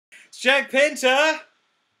Jack Pinter!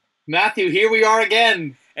 Matthew, here we are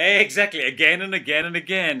again. Exactly, again and again and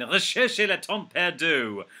again. Recherchez le temps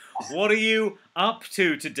perdu. What are you up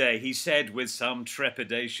to today? He said with some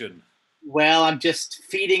trepidation. Well, I'm just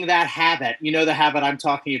feeding that habit. You know the habit I'm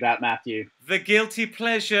talking about, Matthew. The guilty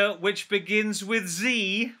pleasure which begins with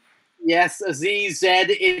Z. Yes, ZZ,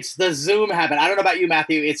 it's the Zoom habit. I don't know about you,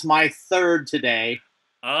 Matthew. It's my third today.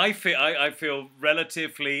 I feel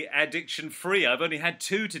relatively addiction free. I've only had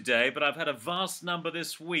 2 today, but I've had a vast number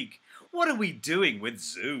this week. What are we doing with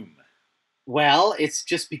Zoom? Well, it's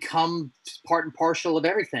just become part and parcel of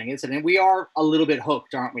everything, isn't it? We are a little bit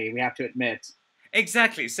hooked, aren't we? We have to admit.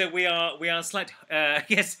 Exactly. So we are slight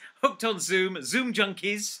yes, hooked on Zoom, Zoom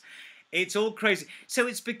junkies. It's all crazy. So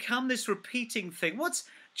it's become this repeating thing.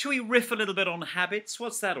 Should we riff a little bit on habits?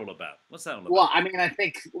 What's that all about? What's that all about? Well, I mean, I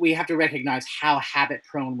think we have to recognize how habit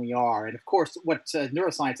prone we are. And of course, what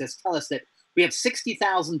neuroscientists tell us that we have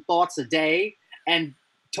 60,000 thoughts a day. And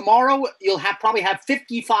tomorrow you'll probably have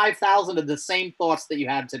 55,000 of the same thoughts that you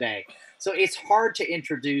had today. So it's hard to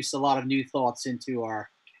introduce a lot of new thoughts into our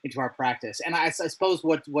practice. And I suppose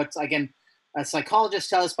what again, psychologists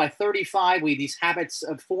tell us by 35, these habits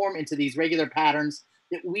form into these regular patterns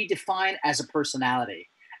that we define as a personality.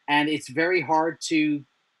 And it's very hard to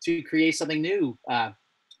create something new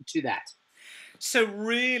to that. So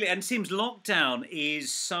really, and it seems lockdown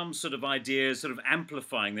is some sort of idea, sort of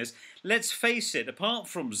amplifying this. Let's face it, apart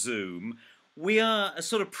from Zoom, we are a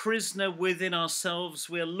sort of prisoner within ourselves.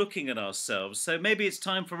 We're looking at ourselves. So maybe it's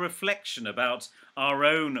time for reflection about our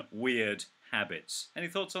own weird habits. Any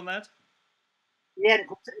thoughts on that? Yeah,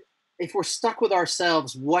 if we're stuck with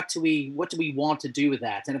ourselves, what do we want to do with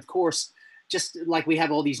that? And of course, just like we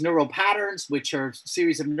have all these neural patterns, which are a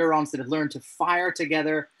series of neurons that have learned to fire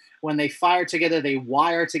together. When they fire together, they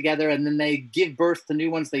wire together, and then they give birth to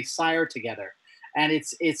new ones. They sire together, and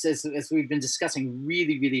it's as we've been discussing,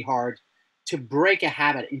 really, really hard to break a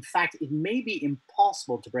habit. In fact, it may be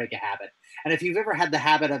impossible to break a habit. And if you've ever had the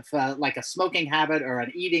habit of like a smoking habit or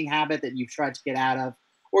an eating habit that you've tried to get out of,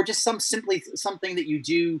 or just something that you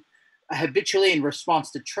do habitually in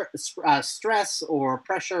response to stress or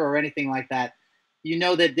pressure or anything like that, you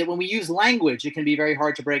know that when we use language, it can be very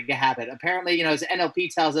hard to break a habit. Apparently, as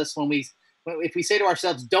NLP tells us, if we say to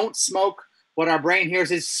ourselves, "Don't smoke," what our brain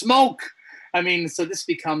hears is "smoke." I mean, so this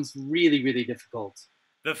becomes really, really difficult.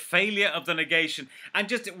 The failure of the negation. And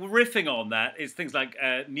just riffing on that is things like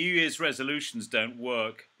New Year's resolutions don't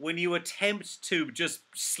work. When you attempt to just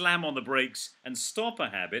slam on the brakes and stop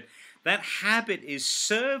a habit, that habit is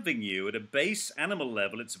serving you at a base animal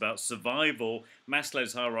level. It's about survival,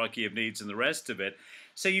 Maslow's hierarchy of needs and the rest of it.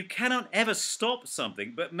 So you cannot ever stop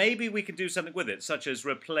something, but maybe we can do something with it, such as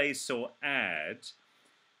replace or add.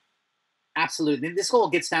 Absolutely. This all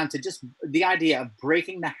gets down to just the idea of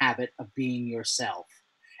breaking the habit of being yourself.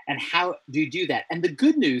 And how do you do that? And the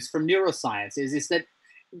good news from neuroscience is that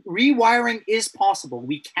rewiring is possible.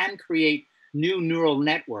 We can create new neural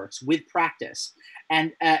networks with practice.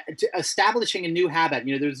 And establishing a new habit,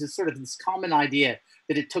 there's this common idea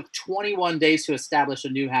that it took 21 days to establish a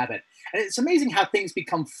new habit. And it's amazing how things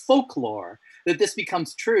become folklore, that this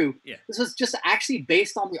becomes true. Yeah. This was just actually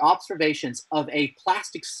based on the observations of a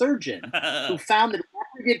plastic surgeon who found that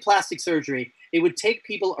after he did plastic surgery, it would take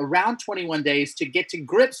people around 21 days to get to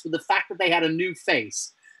grips with the fact that they had a new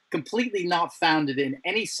face, completely not founded in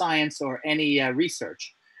any science or any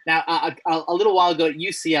research. Now, a little while ago at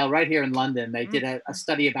UCL, right here in London, they did a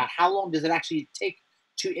study about how long does it actually take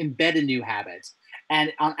to embed a new habit.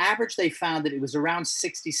 And on average, they found that it was around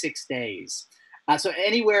 66 days. So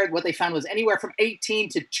what they found was anywhere from 18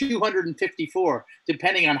 to 254,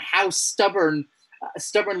 depending on how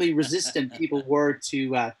stubbornly resistant people were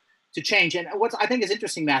to change. And what I think is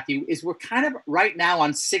interesting, Matthew, is we're kind of right now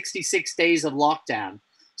on 66 days of lockdown.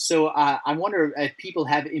 So I wonder if people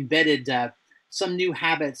have embedded some new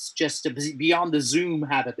habits just beyond the Zoom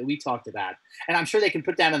habit that we talked about. And I'm sure they can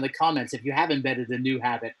put down in the comments if you have embedded a new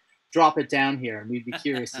habit, drop it down here, and we'd be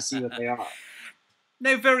curious to see what they are.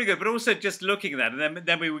 No, very good. But also just looking at that, and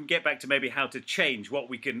then we would get back to maybe how to change what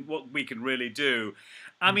we can really do.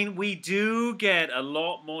 I mean, we do get a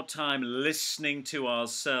lot more time listening to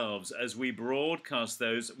ourselves as we broadcast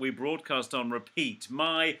those. We broadcast on repeat.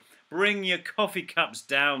 My bring your coffee cups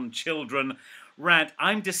down, children rant.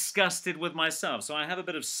 I'm disgusted with myself, so I have a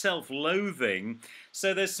bit of self-loathing.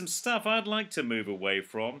 So there's some stuff I'd like to move away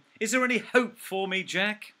from. Is there any hope for me,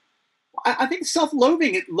 Jack? I think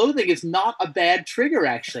loathing is not a bad trigger,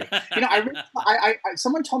 actually.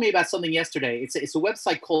 Someone told me about something yesterday. It's a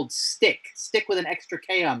website called Stick with an extra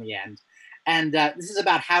K on the end, and this is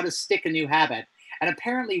about how to stick a new habit. And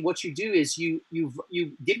apparently, what you do is you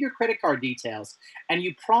give your credit card details, and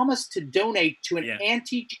you promise to donate to an Yeah.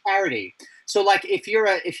 anti-charity. So, like if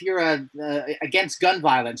you're against gun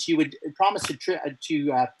violence, you would promise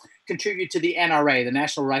to contribute to the NRA, the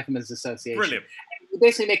National Riflemen's Association. Brilliant. You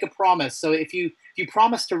basically make a promise. So if you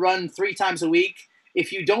promise to run 3 times a week,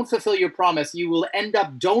 if you don't fulfill your promise, you will end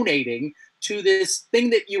up donating to this thing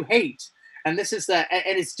that you hate. And this is and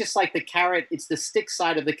it's just like the carrot. It's the stick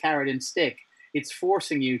side of the carrot and stick. It's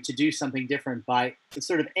forcing you to do something different by the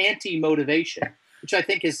sort of anti-motivation, which I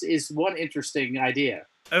think is one interesting idea.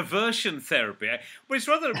 Aversion therapy, which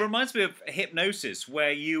rather reminds me of hypnosis,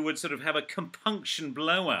 where you would sort of have a compunction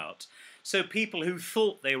blowout. So people who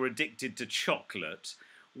thought they were addicted to chocolate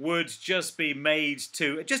would just be made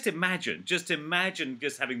to just imagine just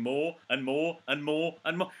having more and more and more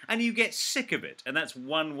and more, and you get sick of it, and that's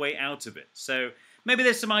one way out of it. So maybe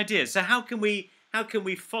there's some ideas. So how can we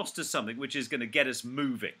foster something which is going to get us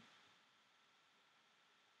moving?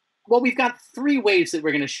 Well, we've got 3 ways that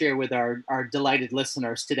we're going to share with our delighted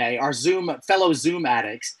listeners today, our fellow Zoom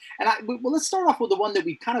addicts. And well, let's start off with the one that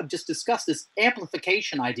we kind of just discussed, this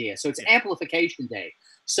amplification idea. So it's amplification day.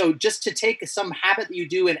 So just to take some habit that you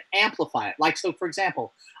do and amplify it. Like, so for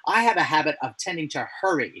example, I have a habit of tending to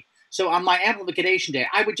hurry. So on my amplification day,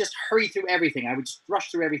 I would just hurry through everything. I would just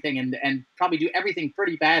rush through everything and probably do everything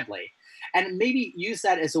pretty badly. And maybe use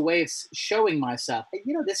that as a way of showing myself, hey,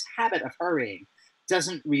 this habit of hurrying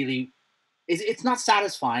doesn't really, it's not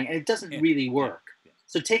satisfying, and it doesn't really work.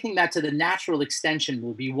 So taking that to the natural extension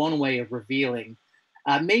will be one way of revealing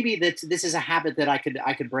maybe that this is a habit that I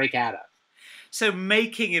could break out of. So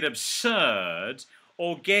making it absurd,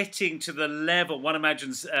 or getting to the level, one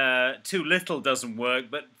imagines too little doesn't work,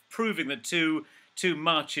 but proving that too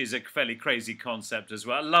much is a fairly crazy concept as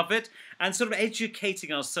well. I love it. And sort of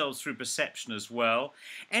educating ourselves through perception as well.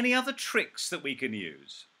 Any other tricks that we can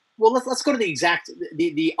use? Well, let's go to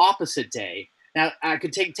the opposite day. Now, I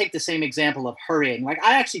could take the same example of hurrying. Like,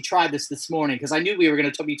 I actually tried this morning because I knew we were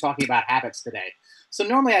going to be talking about habits today. So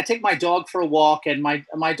normally I take my dog for a walk, and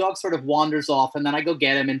my dog sort of wanders off, and then I go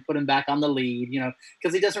get him and put him back on the lead,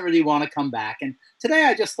 because he doesn't really want to come back. And today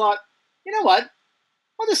I just thought, you know what?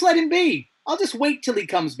 I'll just let him be. I'll just wait till he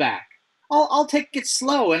comes back. I'll take it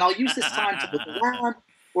slow, and I'll use this time to look around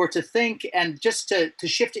or to think, and just to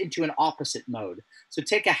shift into an opposite mode. So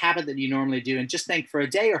take a habit that you normally do and just think, for a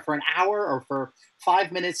day or for an hour or for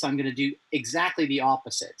 5 minutes, I'm going to do exactly the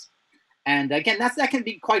opposite. And again, that can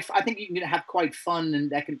be I think you can have quite fun, and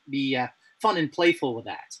that can be fun and playful with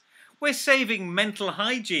that. We're saving mental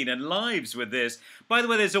hygiene and lives with this. By the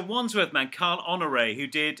way, there's a Wandsworth man, Carl Honoré,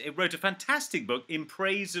 who wrote a fantastic book, In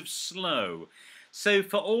Praise of Slow. So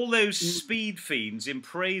for all those speed fiends, In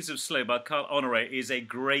Praise of Slow by Carl Honoré is a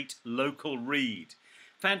great local read.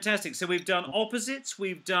 Fantastic. So we've done opposites,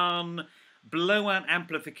 we've done blowout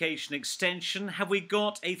amplification extension. Have we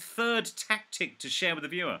got a third tactic to share with the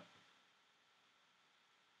viewer?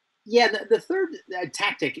 Yeah, the third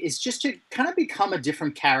tactic is just to kind of become a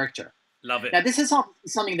different character. Love it. Now, this is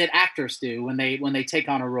something that actors do when they take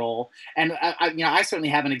on a role, and I certainly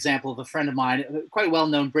have an example of a friend of mine, a quite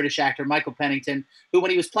well-known British actor, Michael Pennington, who,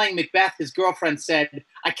 when he was playing Macbeth, his girlfriend said,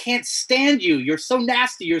 "I can't stand you. You're so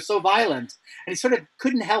nasty. You're so violent," and he sort of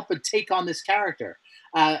couldn't help but take on this character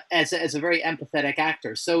as a very empathetic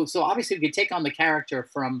actor. So obviously, we could take on the character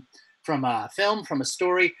from a film, from a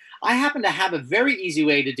story. I happen to have a very easy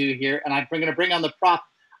way to do here, and I'm going to bring on the prop.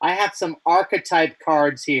 I have some archetype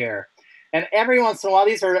cards here. And every once in a while,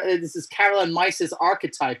 this is Carolyn Meiss's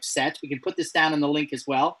archetype set. We can put this down in the link as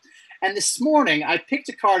well. And this morning, I picked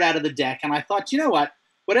a card out of the deck, and I thought, you know what?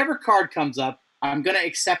 Whatever card comes up, I'm going to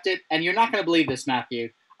accept it. And you're not going to believe this, Matthew.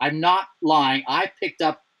 I'm not lying. I picked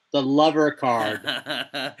up the lover card.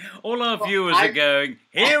 All our viewers are going,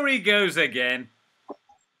 here he goes again.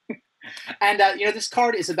 And, this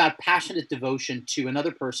card is about passionate devotion to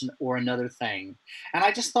another person or another thing. And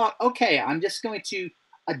I just thought, okay, I'm just going to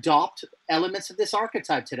adopt elements of this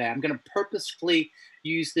archetype today. I'm going to purposefully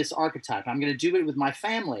use this archetype. I'm going to do it with my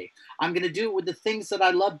family. I'm going to do it with the things that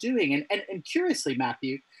I love doing. And curiously,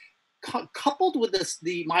 Matthew, coupled with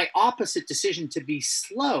my opposite decision to be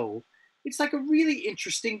slow, it's like a really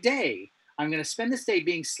interesting day. I'm going to spend this day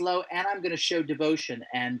being slow, and I'm going to show devotion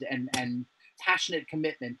and passionate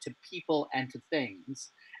commitment to people and to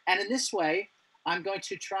things. And in this way, I'm going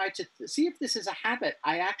to try to see if this is a habit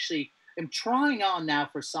I actually am trying on now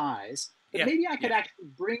for size, but maybe I could actually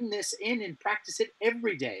bring this in and practice it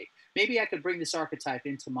every day. Maybe I could bring this archetype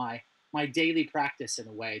into my daily practice in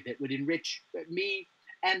a way that would enrich me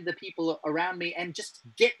and the people around me, and just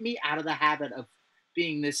get me out of the habit of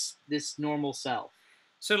being this normal self.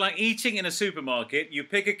 So like eating in a supermarket, you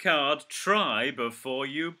pick a card, try before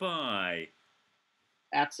you buy.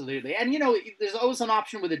 Absolutely. And there's always an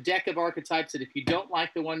option with a deck of archetypes that if you don't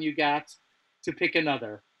like the one you got, to pick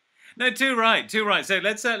another. No, too right, too right. So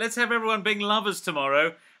let's have everyone being lovers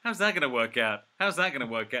tomorrow. How's that going to work out? How's that going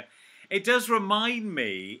to work out? It does remind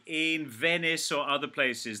me in Venice or other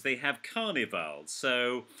places they have carnivals.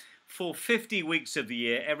 So for 50 weeks of the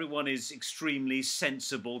year, everyone is extremely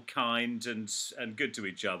sensible, kind, and good to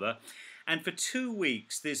each other. And for 2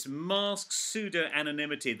 weeks, this masked pseudo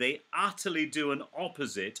anonymity, they utterly do an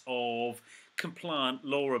opposite of compliant,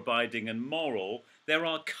 law abiding, and moral. There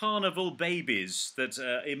are carnival babies that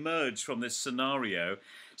emerge from this scenario.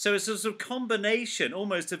 So it's a sort of combination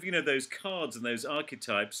almost of, those cards and those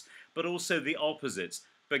archetypes, but also the opposites.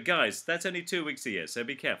 But guys, that's only 2 weeks a year, so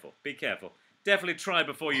be careful, be careful. Definitely try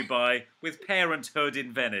before you buy with Parenthood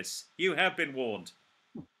in Venice. You have been warned.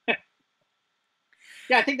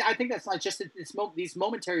 Yeah, I think that's not just these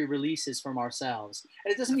momentary releases from ourselves,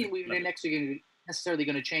 and it doesn't mean we're necessarily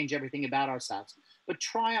going to change everything about ourselves, but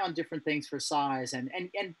try on different things for size and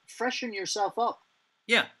freshen yourself up.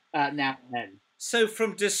 Yeah. Now and then. So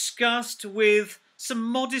from disgust with some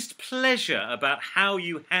modest pleasure about how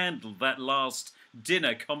you handled that last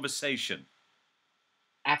dinner conversation.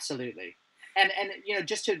 Absolutely. And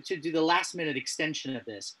just to do the last minute extension of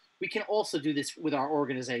this, we can also do this with our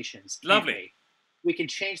organizations. Lovely. We can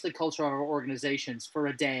change the culture of our organizations for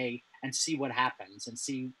a day and see what happens and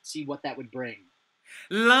see what that would bring.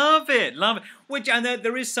 Love it, love it. Which, and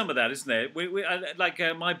there is some of that, isn't there? Like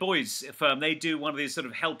my boys' firm, they do one of these sort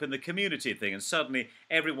of help in the community thing, and suddenly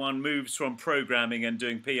everyone moves from programming and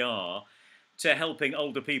doing PR to helping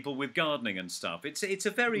older people with gardening and stuff. It's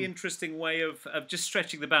a very interesting way of just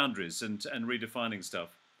stretching the boundaries and redefining stuff.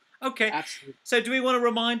 Okay. Absolutely. So do we want to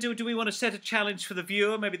remind you, do we want to set a challenge for the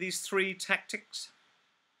viewer, maybe these 3 tactics?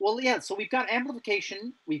 Well, yeah, so we've got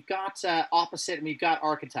amplification, we've got opposite, and we've got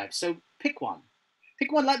archetypes. So pick one.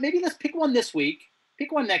 Pick one. Maybe let's pick one this week,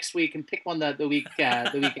 pick one next week, and pick one the week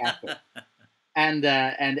after. And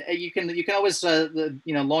you can always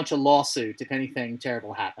launch a lawsuit if anything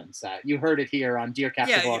terrible happens. You heard it here on Dear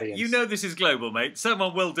Captive Audience. You know this is global, mate.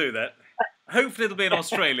 Someone will do that. Hopefully it'll be in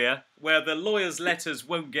Australia where the lawyers' letters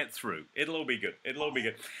won't get through. It'll all be good. It'll all be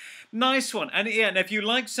good. Nice one. And yeah, and if you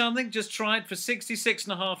like something, just try it for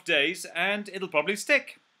 66.5 days and it'll probably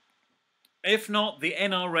stick. If not, the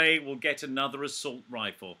NRA will get another assault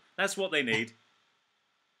rifle. That's what they need.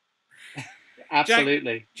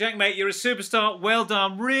 Absolutely. Jack, mate, you're a superstar. Well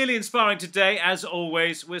done. Really inspiring today, as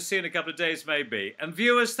always. We'll see you in a couple of days, maybe. And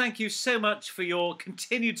viewers, thank you so much for your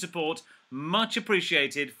continued support. Much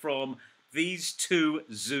appreciated from these 2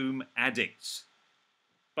 Zoom addicts.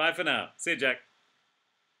 Bye for now. See you, Jack.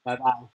 Bye-bye.